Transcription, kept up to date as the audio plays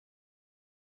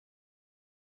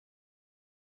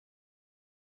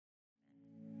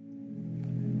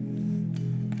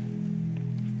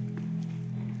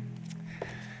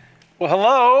Well,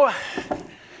 hello.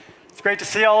 It's great to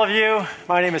see all of you.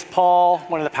 My name is Paul,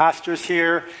 one of the pastors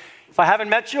here. If I haven't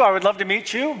met you, I would love to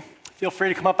meet you. Feel free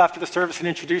to come up after the service and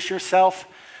introduce yourself.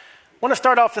 I want to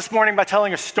start off this morning by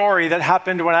telling a story that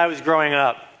happened when I was growing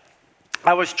up.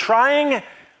 I was trying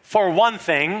for one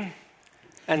thing,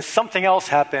 and something else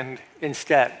happened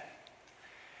instead.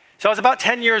 So I was about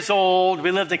 10 years old. We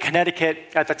lived in Connecticut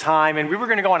at the time, and we were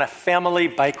going to go on a family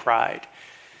bike ride.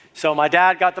 So my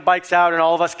dad got the bikes out, and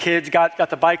all of us kids got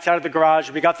the bikes out of the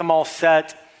garage. We got them all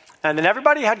set. And then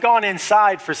everybody had gone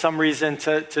inside for some reason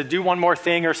to do one more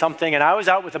thing or something, and I was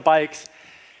out with the bikes.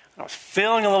 And I was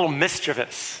feeling a little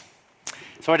mischievous.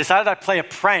 So I decided I'd play a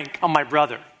prank on my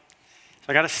brother. So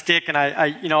I got a stick, and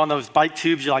I on those bike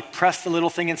tubes, you press the little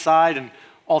thing inside, and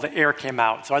all the air came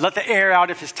out. So I let the air out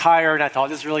of his tire, and I thought,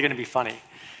 this is really going to be funny.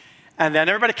 And then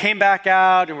everybody came back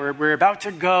out, and we're about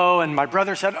to go, and my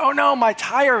brother said, oh no, my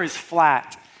tire is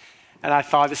flat. And I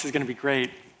thought, this is going to be great.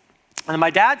 And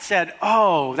my dad said,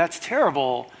 oh, that's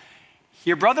terrible.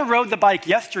 Your brother rode the bike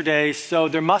yesterday, so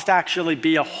there must actually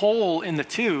be a hole in the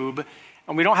tube,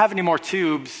 and we don't have any more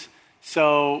tubes,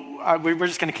 so we're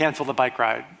just going to cancel the bike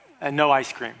ride, and no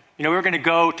ice cream. We were going to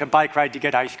go to bike ride to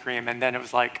get ice cream, and then it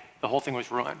was like the whole thing was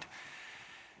ruined.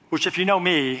 Which, if you know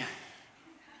me,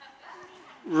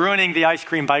 ruining the ice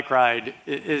cream bike ride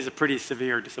is a pretty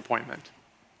severe disappointment.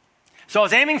 So I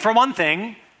was aiming for one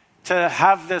thing, to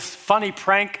have this funny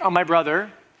prank on my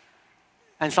brother,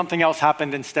 and something else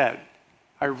happened instead.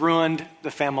 I ruined the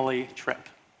family trip.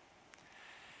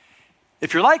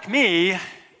 If you're like me,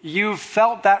 you've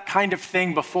felt that kind of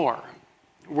thing before,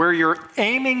 where you're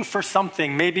aiming for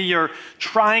something. Maybe you're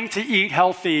trying to eat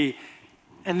healthy,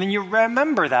 and then you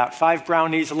remember that 5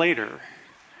 brownies later.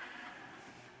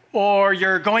 Or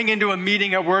you're going into a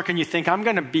meeting at work and you think, I'm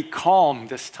going to be calm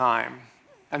this time.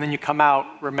 And then you come out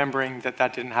remembering that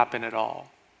didn't happen at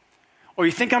all. Or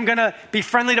you think, I'm going to be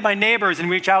friendly to my neighbors and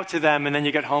reach out to them, and then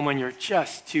you get home and you're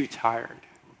just too tired.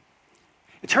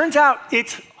 It turns out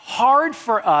it's hard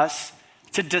for us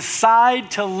to decide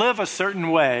to live a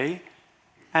certain way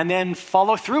and then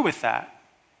follow through with that.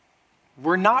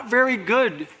 We're not very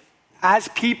good as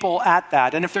people at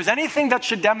that. And if there's anything that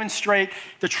should demonstrate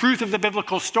the truth of the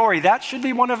biblical story, that should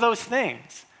be one of those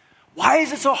things. Why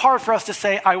is it so hard for us to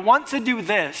say, I want to do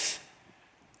this,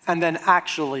 and then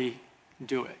actually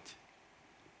do it?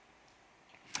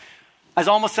 As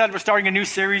Alma said, we're starting a new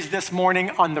series this morning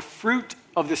on the fruit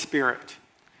of the Spirit.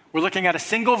 We're looking at a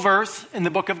single verse in the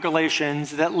book of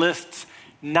Galatians that lists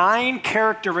 9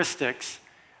 characteristics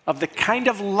of the kind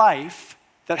of life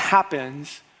that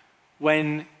happens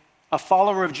when a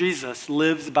follower of Jesus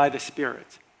lives by the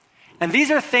Spirit. And these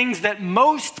are things that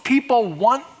most people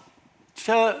want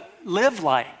to live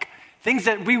like, things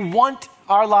that we want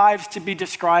our lives to be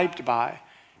described by.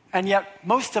 And yet,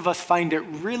 most of us find it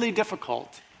really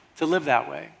difficult to live that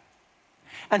way.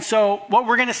 And so, what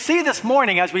we're going to see this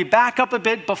morning, as we back up a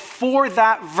bit before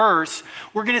that verse,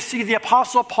 we're going to see the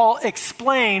Apostle Paul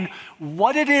explain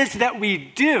what it is that we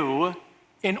do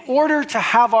in order to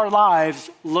have our lives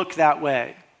look that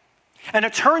way. And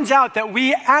it turns out that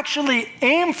we actually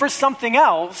aim for something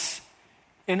else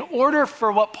in order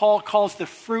for what Paul calls the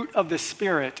fruit of the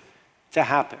Spirit to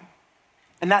happen.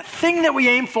 And that thing that we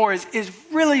aim for is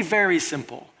really very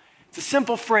simple. It's a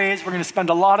simple phrase. We're going to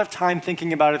spend a lot of time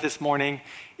thinking about it this morning.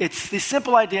 It's the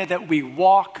simple idea that we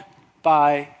walk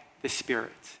by the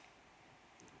Spirit.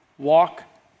 Walk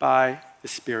by the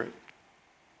Spirit.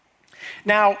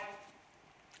 Now,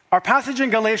 our passage in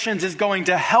Galatians is going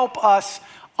to help us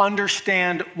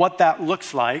understand what that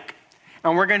looks like.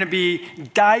 And we're going to be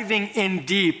diving in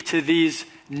deep to these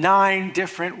 9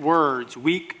 different words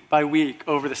week by week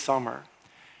over the summer.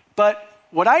 But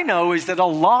what I know is that a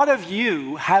lot of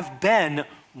you have been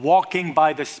walking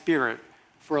by the Spirit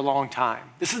for a long time.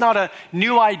 This is not a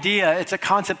new idea. It's a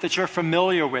concept that you're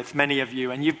familiar with, many of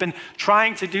you, and you've been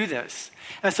trying to do this.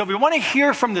 And so we want to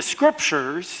hear from the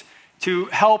scriptures to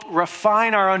help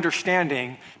refine our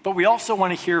understanding, but we also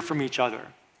want to hear from each other.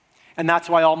 And that's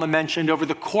why Alma mentioned over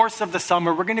the course of the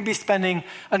summer, we're going to be spending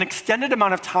an extended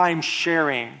amount of time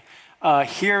sharing,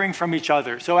 hearing from each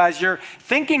other. So as you're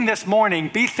thinking this morning,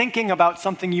 be thinking about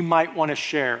something you might want to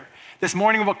share. This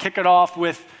morning we'll kick it off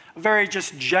with a very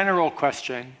just general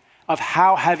question of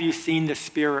how have you seen the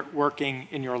Spirit working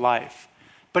in your life?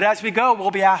 But as we go,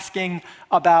 we'll be asking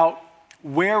about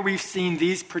where we've seen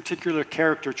these particular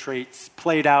character traits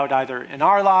played out either in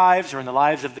our lives or in the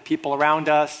lives of the people around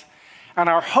us. And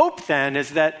our hope then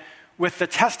is that with the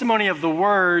testimony of the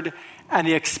Word and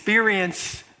the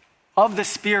experience of the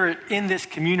Spirit in this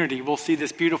community, we'll see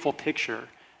this beautiful picture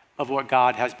of what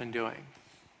God has been doing.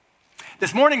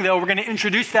 This morning, though, we're going to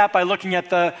introduce that by looking at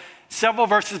the several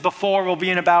verses before. We'll be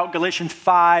in about Galatians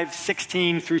 5,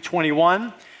 16 through 21.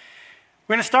 We're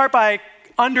going to start by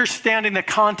understanding the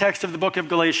context of the book of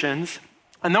Galatians,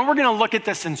 and then we're going to look at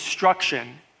this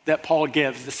instruction that Paul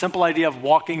gives, the simple idea of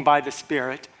walking by the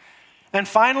Spirit. And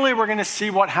finally, we're going to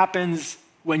see what happens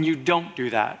when you don't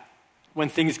do that, when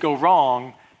things go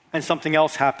wrong and something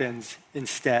else happens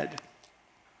instead.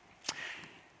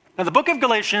 Now, the book of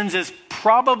Galatians is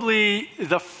probably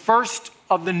the first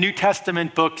of the New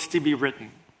Testament books to be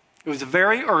written. It was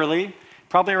very early,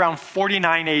 probably around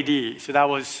 49 AD. So that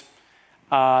was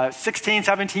 16,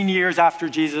 17 years after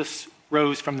Jesus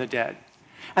rose from the dead.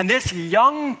 And this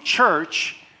young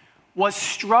church was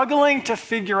struggling to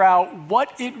figure out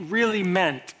what it really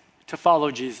meant to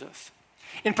follow Jesus.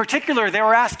 In particular, they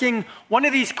were asking one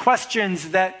of these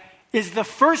questions that is the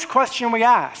first question we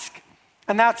ask,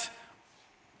 and that's,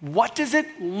 what does it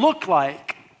look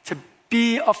like to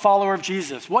be a follower of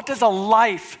Jesus? What does a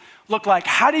life look like?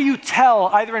 How do you tell,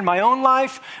 either in my own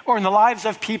life or in the lives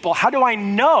of people, how do I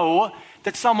know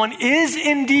that someone is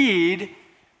indeed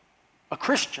a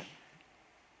Christian?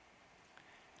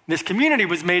 This community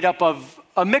was made up of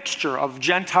a mixture of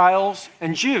Gentiles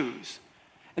and Jews.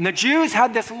 And the Jews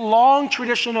had this long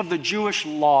tradition of the Jewish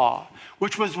law,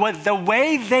 which was the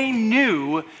way they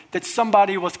knew that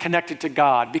somebody was connected to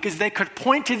God, because they could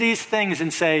point to these things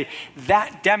and say,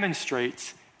 that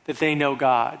demonstrates that they know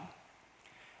God.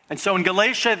 And so in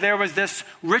Galatia, there was this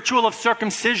ritual of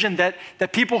circumcision that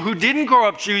people who didn't grow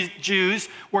up Jews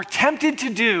were tempted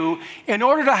to do in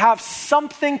order to have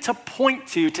something to point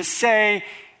to say,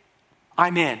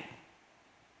 I'm in.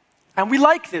 And we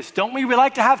like this, don't we? We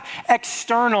like to have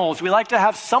externals. We like to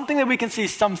have something that we can see,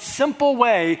 some simple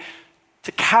way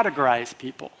to categorize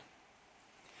people.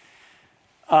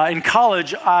 In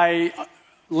college, I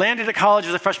landed at college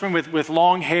as a freshman with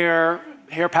long hair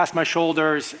past my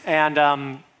shoulders, and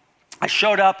I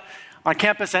showed up on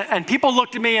campus, and people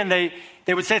looked at me and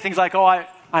they would say things like, oh,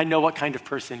 I know what kind of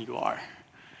person you are.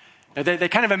 They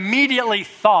kind of immediately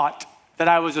thought that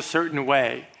I was a certain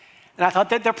way. And I thought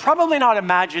that they're probably not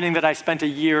imagining that I spent a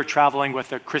year traveling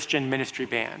with a Christian ministry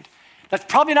band. That's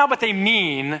probably not what they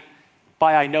mean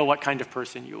by I know what kind of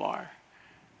person you are.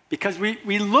 Because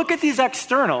we look at these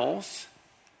externals,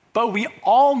 but we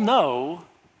all know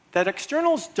that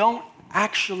externals don't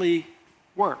actually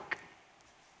work.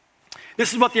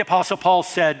 This is what the Apostle Paul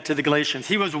said to the Galatians.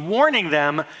 He was warning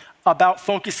them about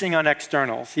focusing on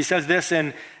externals. He says this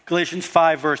in Galatians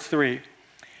 5, verse 3.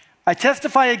 I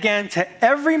testify again to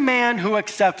every man who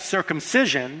accepts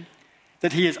circumcision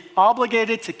that he is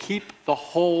obligated to keep the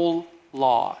whole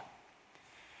law.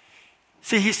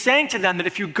 See, he's saying to them that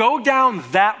if you go down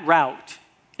that route,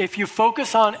 if you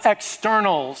focus on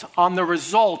externals, on the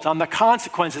result, on the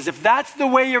consequences, if that's the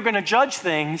way you're going to judge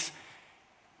things,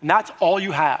 and that's all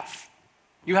you have.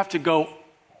 You have to go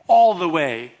all the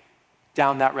way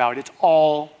down that route. It's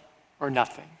all or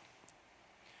nothing.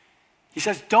 He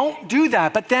says, don't do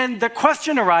that. But then the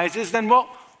question arises, well,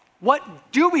 what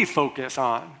do we focus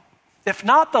on? If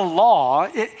not the law,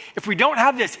 if we don't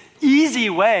have this easy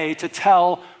way to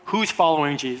tell who's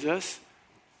following Jesus,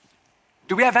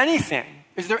 do we have anything?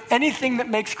 Is there anything that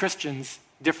makes Christians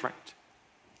different?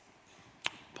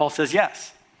 Paul says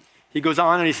yes. He goes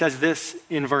on and he says this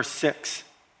in verse 6.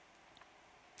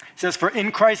 He says, for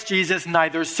in Christ Jesus,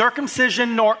 neither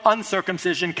circumcision nor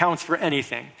uncircumcision counts for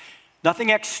anything.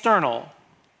 Nothing external,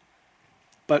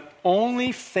 but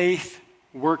only faith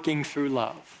working through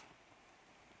love.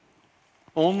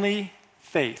 Only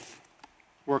faith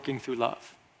working through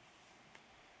love.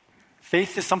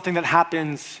 Faith is something that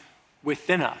happens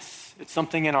within us. It's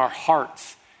something in our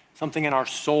hearts, something in our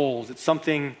souls. It's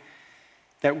something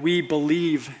that we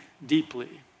believe deeply.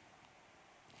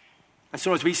 And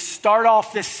so as we start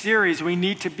off this series, we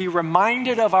need to be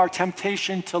reminded of our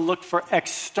temptation to look for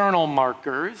external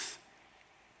markers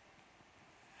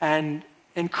and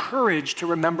encouraged to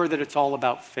remember that it's all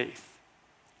about faith.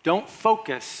 Don't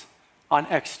focus on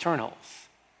externals.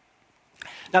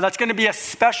 Now, that's going to be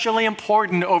especially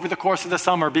important over the course of the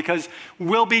summer because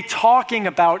we'll be talking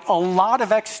about a lot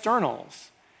of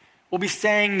externals. We'll be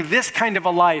saying this kind of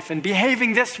a life and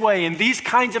behaving this way and these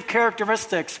kinds of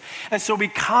characteristics. And so we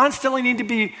constantly need to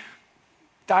be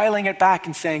dialing it back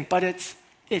and saying, but it's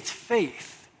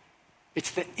faith.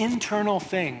 It's the internal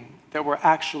thing that we're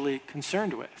actually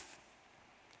concerned with.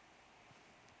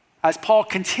 As Paul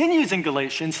continues in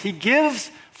Galatians, he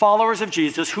gives followers of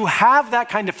Jesus who have that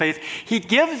kind of faith, he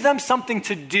gives them something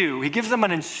to do. He gives them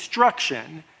an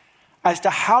instruction as to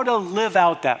how to live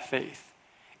out that faith.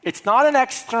 It's not an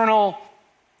external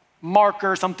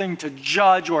marker, something to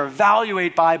judge or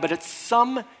evaluate by, but it's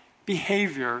some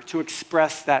behavior to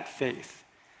express that faith.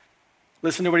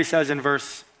 Listen to what he says in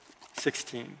verse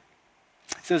 16.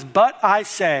 It says, "But I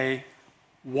say,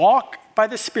 walk by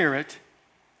the Spirit,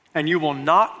 and you will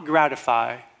not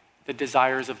gratify the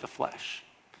desires of the flesh."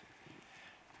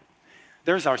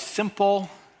 There's our simple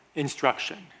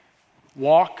instruction.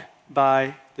 Walk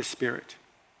by the Spirit.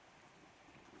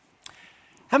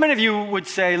 How many of you would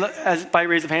say, as by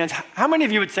raise of hands, how many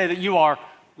of you would say that you are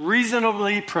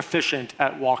reasonably proficient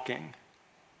at walking?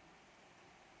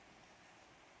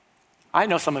 I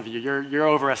know some of you, you're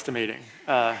overestimating.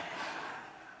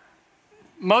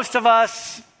 Most of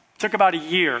us took about a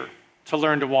year to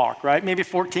learn to walk, right? Maybe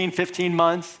 14, 15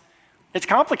 months. It's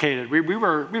complicated. We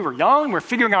were young, we're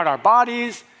figuring out our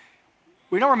bodies.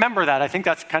 We don't remember that. I think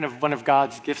that's kind of one of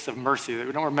God's gifts of mercy, that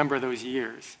we don't remember those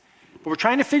years. But we're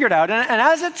trying to figure it out. And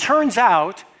as it turns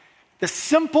out, the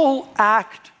simple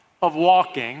act of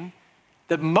walking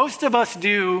that most of us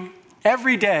do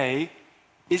every day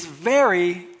is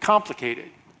very complicated.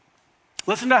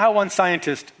 Listen to how one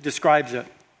scientist describes it.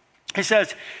 He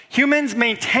says, humans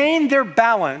maintain their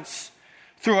balance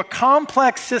through a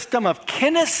complex system of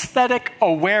kinesthetic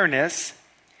awareness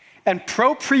and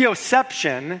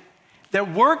proprioception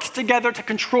that works together to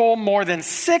control more than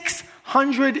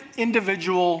 600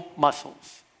 individual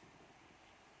muscles.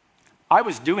 I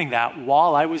was doing that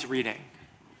while I was reading.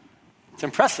 It's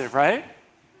impressive, right?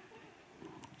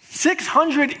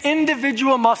 600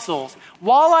 individual muscles.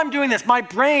 While I'm doing this, my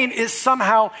brain is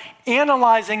somehow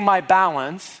analyzing my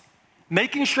balance,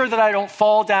 making sure that I don't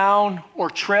fall down or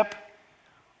trip,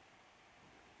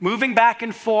 moving back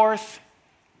and forth,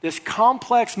 this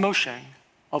complex motion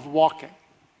of walking.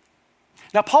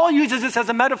 Now, Paul uses this as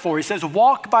a metaphor. He says,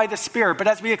 walk by the Spirit. But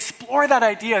as we explore that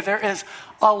idea, there is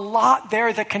a lot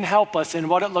there that can help us in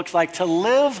what it looks like to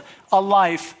live a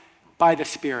life by the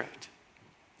Spirit.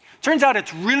 Turns out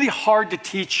it's really hard to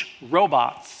teach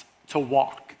robots to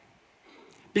walk.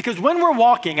 Because when we're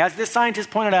walking, as this scientist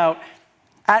pointed out,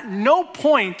 at no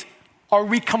point are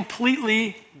we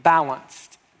completely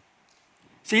balanced.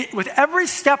 See, with every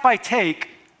step I take,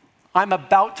 I'm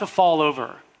about to fall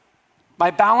over. My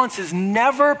balance is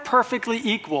never perfectly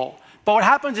equal. But what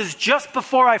happens is just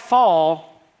before I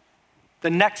fall, the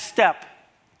next step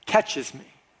catches me.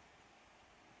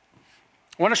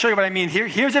 I want to show you what I mean.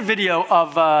 Here's a video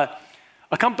of a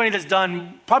company that's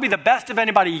done probably the best of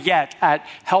anybody yet at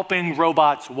helping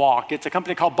robots walk. It's a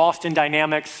company called Boston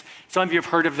Dynamics. Some of you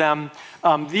have heard of them.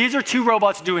 These are two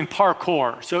robots doing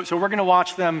parkour. So we're going to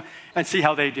watch them and see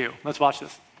how they do. Let's watch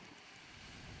this.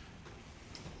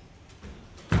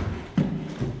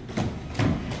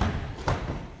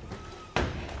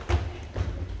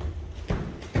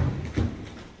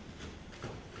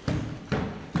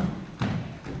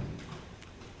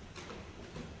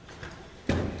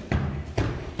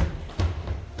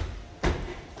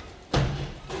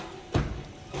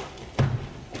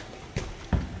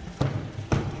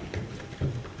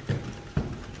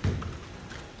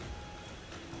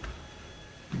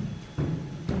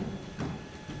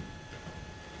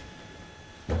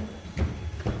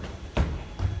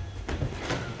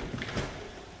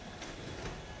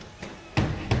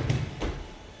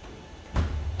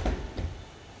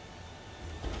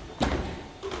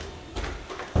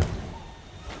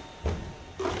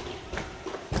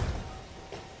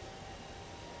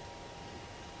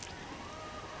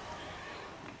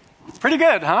 Pretty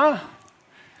good, huh?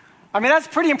 I mean, that's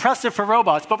pretty impressive for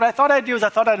robots. But what I thought I'd do is I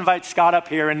thought I'd invite Scott up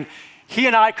here, and he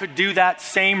and I could do that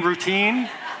same routine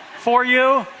for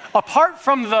you. Apart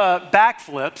from the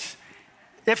backflips,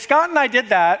 if Scott and I did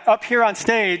that up here on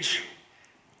stage,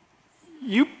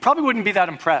 you probably wouldn't be that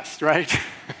impressed, right?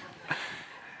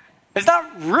 It's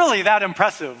not really that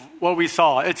impressive what we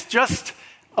saw. It's just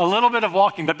a little bit of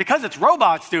walking. But because it's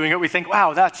robots doing it, we think,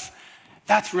 wow,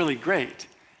 that's really great.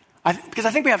 Because I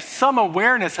think we have some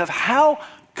awareness of how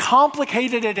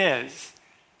complicated it is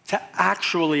to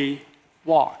actually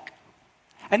walk.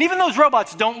 And even those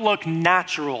robots don't look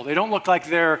natural. They don't look like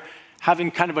they're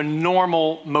having kind of a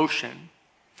normal motion.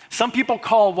 Some people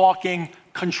call walking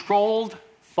controlled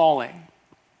falling,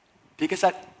 because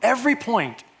at every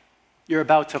point you're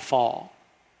about to fall.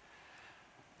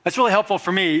 That's really helpful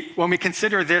for me when we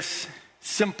consider this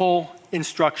simple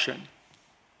instruction: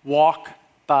 walk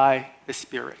by the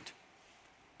Spirit.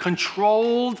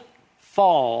 Controlled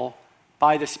fall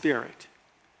by the Spirit.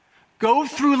 Go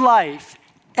through life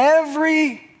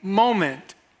every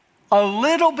moment a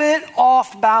little bit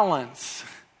off balance,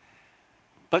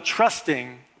 but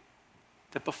trusting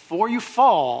that before you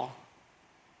fall,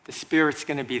 the Spirit's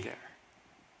going to be there.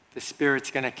 The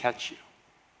Spirit's going to catch you.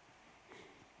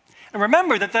 And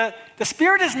remember that the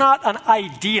Spirit is not an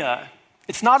idea.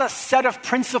 It's not a set of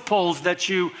principles that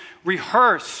you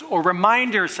rehearse or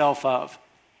remind yourself of.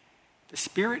 The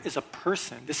Spirit is a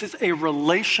person. This is a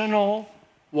relational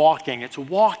walking. It's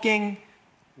walking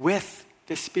with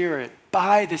the Spirit,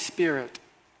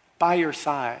 by your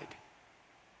side.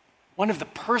 One of the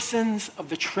persons of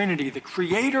the Trinity, the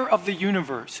creator of the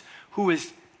universe, who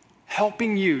is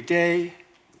helping you day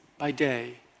by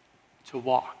day to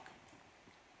walk.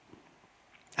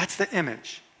 That's the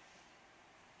image.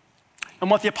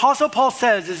 And what the Apostle Paul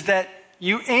says is that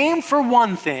you aim for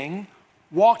one thing,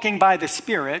 walking by the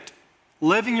Spirit,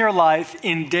 living your life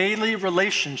in daily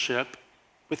relationship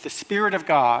with the Spirit of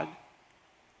God,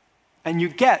 and you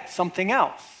get something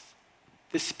else.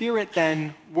 The Spirit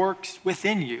then works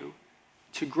within you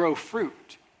to grow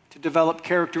fruit, to develop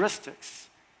characteristics,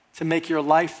 to make your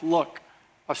life look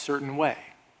a certain way.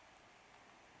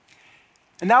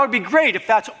 And that would be great if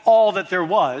that's all that there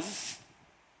was.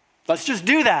 Let's just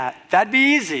do that. That'd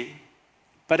be easy.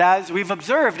 But as we've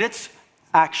observed, it's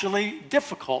actually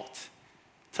difficult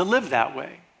to live that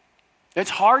way.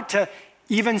 It's hard to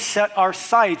even set our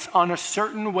sights on a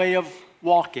certain way of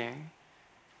walking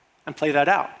and play that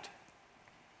out.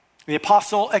 The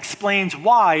apostle explains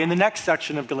why in the next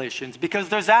section of Galatians, because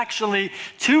there's actually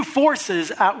two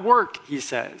forces at work, he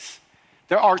says.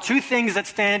 There are two things that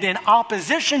stand in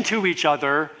opposition to each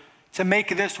other to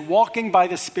make this walking by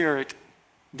the Spirit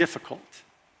difficult.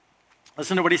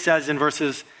 Listen to what he says in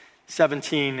verses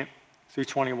 17 through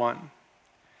 21.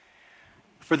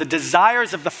 For the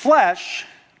desires of the flesh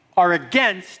are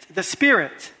against the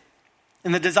Spirit,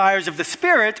 and the desires of the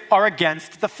Spirit are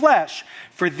against the flesh.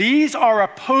 For these are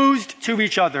opposed to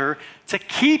each other to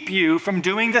keep you from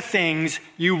doing the things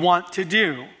you want to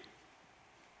do.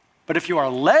 But if you are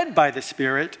led by the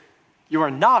Spirit, you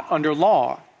are not under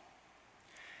law.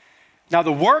 Now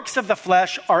the works of the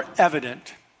flesh are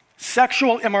evident: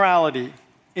 sexual immorality,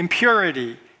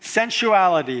 impurity,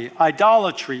 sensuality,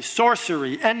 idolatry,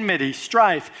 sorcery, enmity,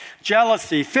 strife,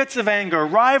 jealousy, fits of anger,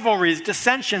 rivalries,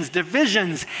 dissensions,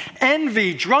 divisions,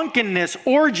 envy, drunkenness,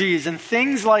 orgies, and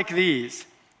things like these.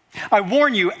 I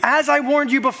warn you, as I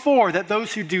warned you before, that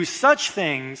those who do such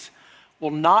things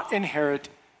will not inherit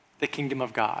the kingdom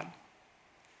of God.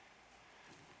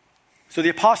 So the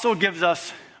apostle gives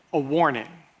us a warning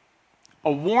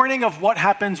of what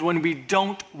happens when we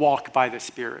don't walk by the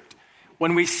Spirit.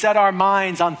 When we set our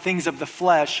minds on things of the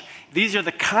flesh, these are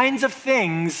the kinds of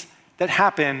things that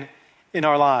happen in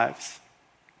our lives.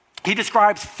 He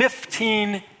describes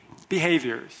 15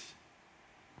 behaviors,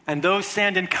 and those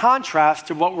stand in contrast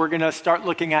to what we're going to start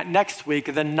looking at next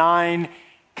week, the 9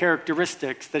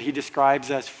 characteristics that he describes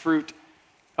as fruit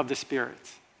of the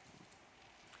Spirit.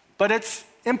 But it's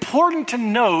important to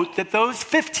note that those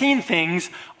 15 things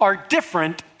are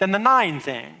different than the 9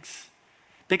 things.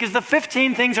 Because the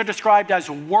 15 things are described as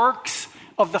works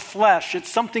of the flesh. It's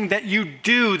something that you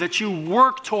do, that you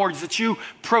work towards, that you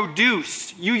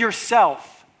produce, you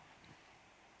yourself.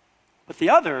 But the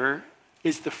other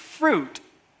is the fruit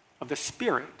of the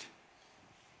Spirit.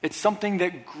 It's something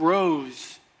that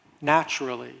grows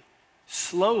naturally,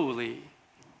 slowly,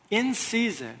 in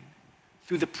season,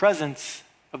 through the presence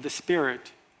of the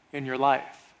Spirit in your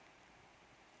life.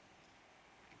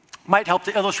 Might help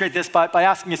to illustrate this by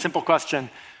asking a simple question.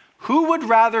 Who would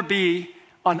rather be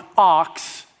an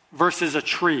ox versus a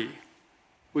tree?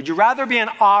 Would you rather be an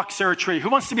ox or a tree?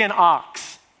 Who wants to be an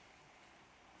ox?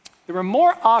 There were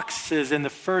more oxes in the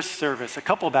first service, a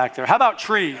couple back there. How about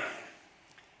tree?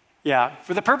 Yeah,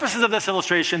 for the purposes of this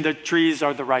illustration, the trees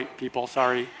are the right people.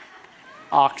 Sorry,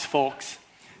 ox folks.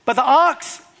 But the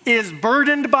ox is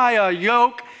burdened by a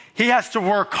yoke. He has to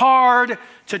work hard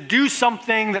to do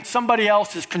something that somebody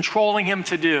else is controlling him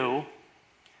to do.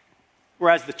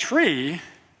 Whereas the tree,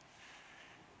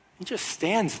 he just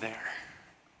stands there,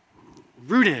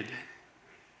 rooted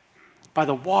by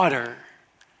the water,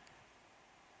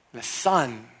 the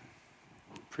sun,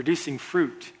 producing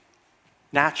fruit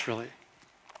naturally.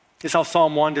 This is how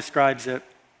Psalm 1 describes it.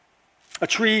 A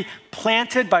tree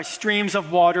planted by streams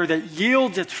of water that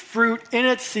yields its fruit in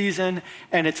its season,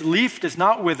 and its leaf does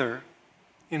not wither.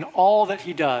 In all that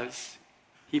he does,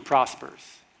 he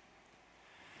prospers.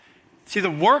 See,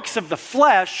 the works of the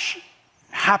flesh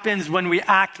happens when we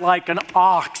act like an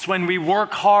ox, when we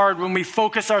work hard, when we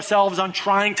focus ourselves on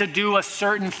trying to do a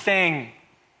certain thing.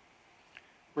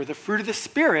 Where the fruit of the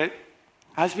Spirit,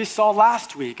 as we saw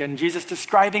last week, and Jesus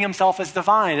describing himself as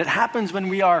divine, it happens when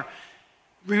we are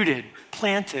rooted,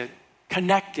 planted,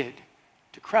 connected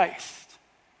to Christ.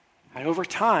 And over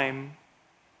time,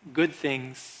 good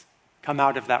things come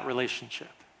out of that relationship.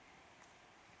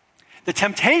 The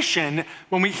temptation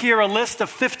when we hear a list of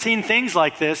 15 things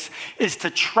like this is to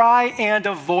try and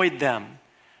avoid them.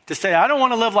 To say, I don't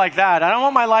want to live like that. I don't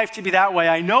want my life to be that way.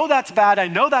 I know that's bad. I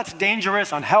know that's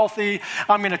dangerous, unhealthy.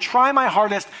 I'm going to try my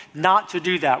hardest not to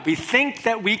do that. We think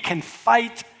that we can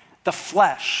fight the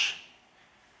flesh.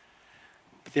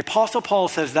 But the Apostle Paul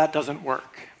says that doesn't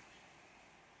work.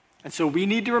 And so we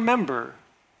need to remember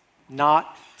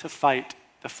not to fight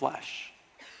the flesh.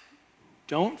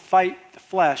 Don't fight the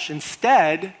flesh.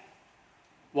 Instead,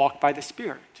 walk by the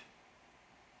Spirit.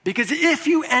 Because if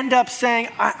you end up saying,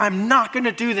 I'm not going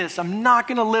to do this, I'm not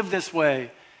going to live this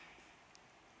way,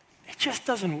 it just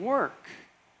doesn't work.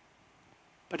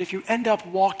 But if you end up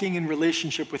walking in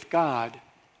relationship with God,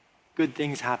 good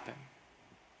things happen.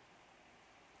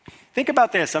 Think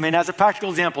about this. I mean, as a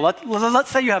practical example, let's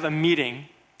say you have a meeting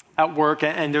at work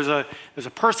and there's a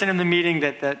person in the meeting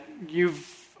that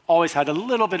you've always had a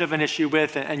little bit of an issue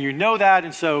with, and you know that,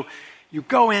 and so you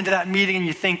go into that meeting and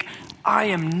you think, I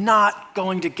am not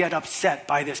going to get upset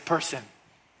by this person.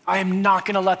 I am not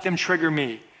going to let them trigger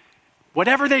me.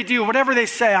 Whatever they do, whatever they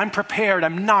say, I'm prepared.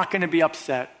 I'm not going to be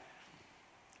upset.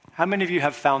 How many of you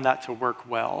have found that to work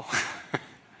well?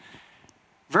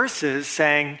 Versus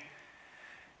saying,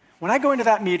 when I go into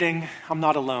that meeting, I'm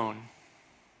not alone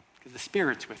because the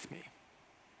Spirit's with me.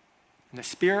 And the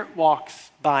Spirit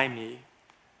walks by me.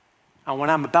 And when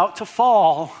I'm about to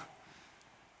fall,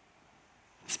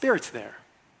 the Spirit's there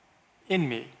in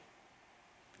me.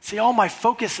 See, all my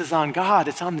focus is on God.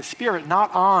 It's on the Spirit,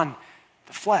 not on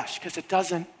the flesh, because it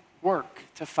doesn't work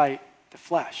to fight the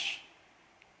flesh.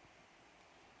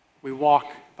 We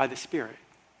walk by the Spirit.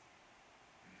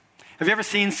 Have you ever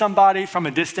seen somebody from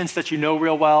a distance that you know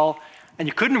real well, and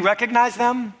you couldn't recognize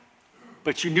them,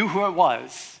 but you knew who it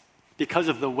was because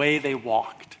of the way they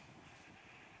walked?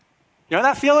 You know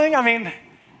that feeling? I mean,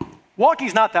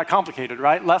 walking's not that complicated,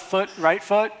 right? Left foot, right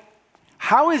foot.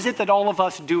 How is it that all of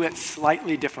us do it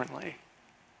slightly differently?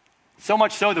 So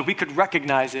much so that we could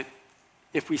recognize it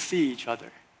if we see each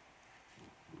other.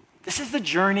 This is the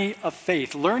journey of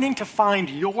faith, learning to find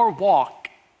your walk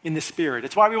in the Spirit.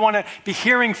 It's why we want to be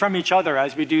hearing from each other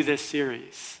as we do this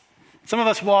series. Some of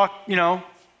us walk,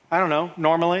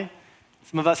 normally.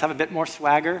 Some of us have a bit more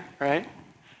swagger, right?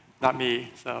 Not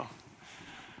me, so.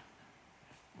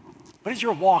 What does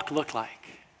your walk look like?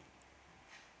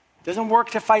 It doesn't work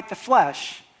to fight the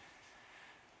flesh,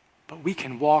 but we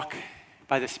can walk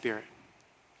by the Spirit.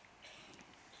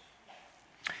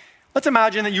 Let's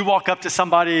imagine that you walk up to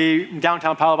somebody in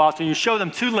downtown Palo Alto and you show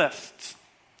them two lists.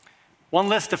 One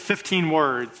list of 15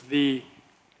 words, the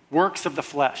works of the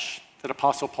flesh that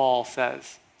Apostle Paul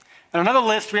says. And another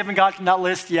list, we haven't gotten that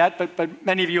list yet, but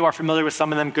many of you are familiar with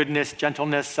some of them: goodness,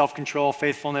 gentleness, self-control,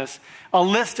 faithfulness. A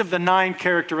list of the 9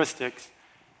 characteristics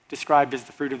described as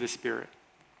the fruit of the Spirit.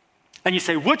 And you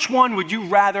say, which one would you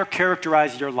rather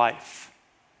characterize your life?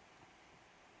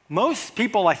 Most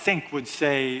people, I think, would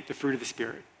say the fruit of the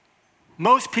Spirit.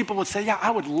 Most people would say, yeah,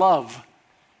 I would love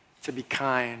to be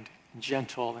kind and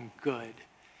gentle and good.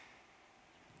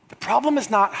 The problem is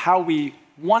not how we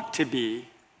want to be.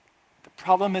 The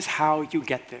problem is how you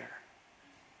get there.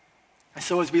 And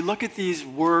so as we look at these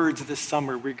words this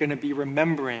summer, we're going to be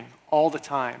remembering all the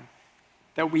time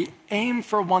that we aim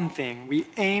for one thing. We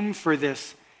aim for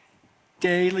this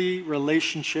daily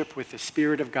relationship with the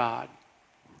Spirit of God.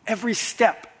 Every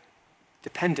step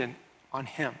dependent on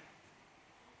Him.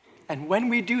 And when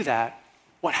we do that,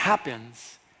 what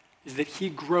happens is that He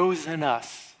grows in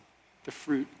us the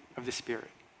fruit of the Spirit.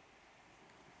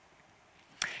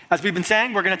 As we've been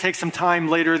saying, we're going to take some time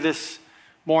later this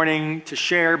morning to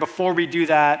share. Before we do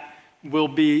that, we'll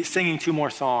be singing 2 more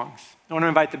songs. I want to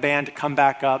invite the band to come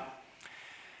back up.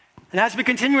 And as we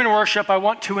continue in worship, I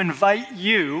want to invite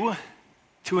you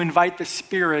to invite the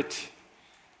Spirit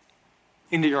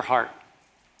into your heart.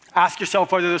 Ask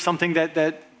yourself whether there's something that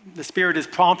the Spirit is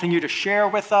prompting you to share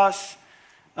with us,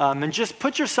 and just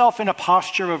put yourself in a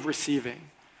posture of receiving,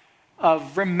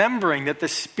 of remembering that the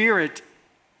Spirit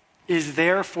is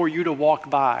there for you to walk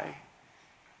by.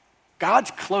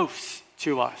 God's close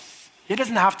to us. He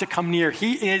doesn't have to come near.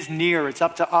 He is near. It's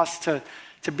up to us to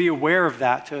be aware of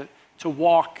that, to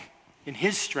walk in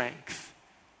His strength,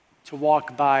 to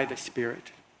walk by the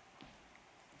Spirit.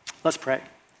 Let's pray.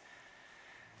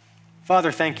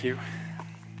 Father, thank you.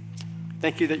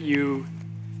 Thank you that you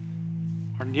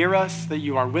are near us, that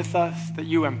you are with us, that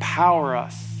you empower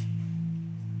us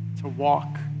to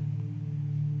walk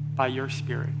by your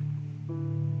Spirit.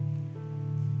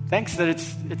 Thanks that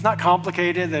it's not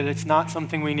complicated, that it's not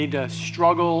something we need to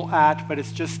struggle at, but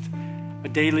it's just a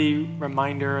daily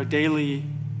reminder, a daily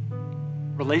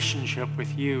relationship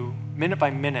with you, minute by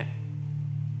minute.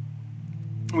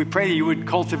 We pray that you would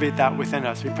cultivate that within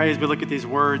us. We pray as we look at these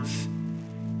words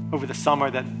over the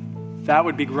summer that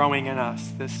would be growing in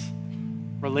us, this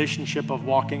relationship of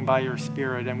walking by your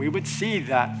Spirit, and we would see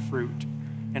that fruit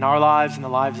in our lives and the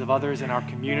lives of others in our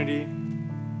community,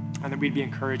 and that we'd be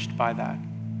encouraged by that.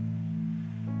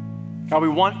 God, we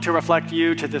want to reflect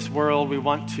you to this world. We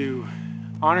want to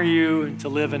honor you and to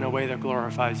live in a way that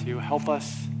glorifies you. Help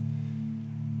us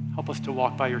to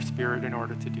walk by your Spirit in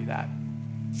order to do that.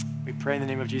 We pray in the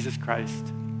name of Jesus Christ.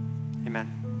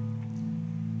 Amen.